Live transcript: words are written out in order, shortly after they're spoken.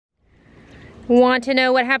Want to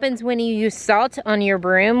know what happens when you use salt on your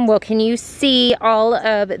broom? Well, can you see all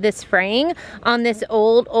of this fraying on this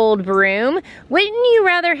old broom? Wouldn't you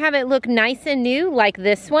rather have it look nice and new like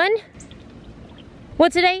this one? Well,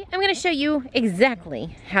 today I'm gonna show you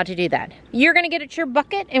exactly how to do that. You're gonna get at your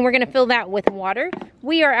bucket and we're gonna fill that with water.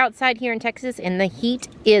 We are outside here in Texas and the heat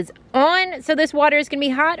is on, so this water is gonna be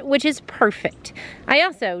hot, which is perfect. I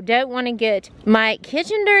also don't wanna get my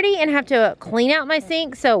kitchen dirty and have to clean out my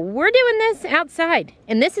sink, so we're doing this outside.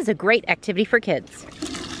 And this is a great activity for kids.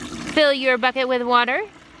 Fill your bucket with water.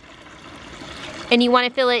 And you wanna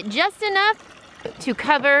fill it just enough to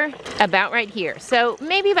cover about right here, so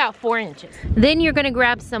maybe about 4 inches. Then you're gonna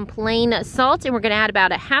grab some plain salt and we're gonna add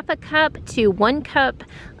about a 1/2 cup to 1 cup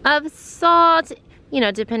of salt, you know,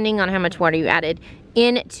 depending on how much water you added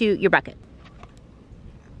into your bucket.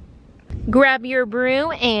 Grab your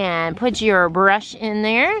broom and put your brush in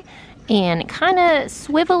there and kind of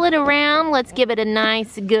swivel it around. Let's give it a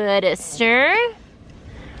nice good stir.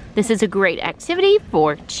 This is a great activity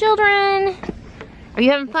for children. Are you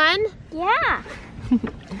having fun? Yeah.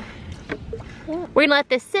 We're gonna let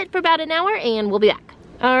this sit for about an hour and we'll be back.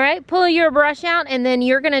 All right, pull your brush out and then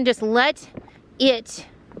you're gonna just let it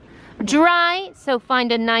dry. So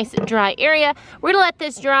find a nice dry area. We're gonna let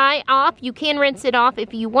this dry off. You can rinse it off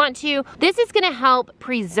if you want to. This is gonna help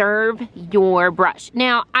preserve your brush.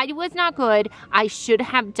 Now, I was not good. I should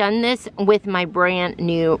have done this with my brand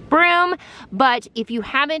new broom, but if you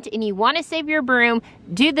haven't and you wanna save your broom,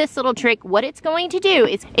 do this little trick. What it's going to do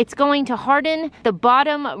is it's going to harden the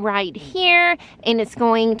bottom right here and it's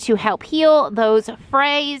going to help heal those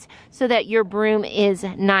frays so that your broom is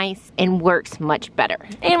nice and works much better.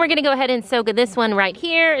 And we're gonna go ahead and soak this one right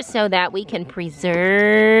here so that we can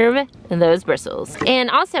preserve those bristles. And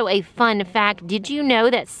also a fun fact, did you know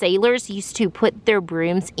that sailors used to put their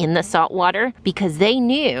brooms in the salt water because they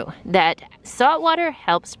knew that salt water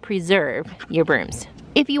helps preserve your brooms?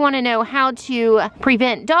 If you want to know how to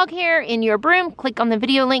prevent dog hair in your broom, click on the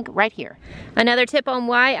video link right here. Another tip on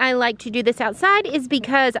why I like to do this outside is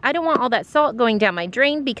because I don't want all that salt going down my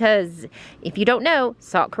drain, because if you don't know,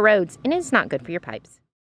 salt corrodes and it's not good for your pipes.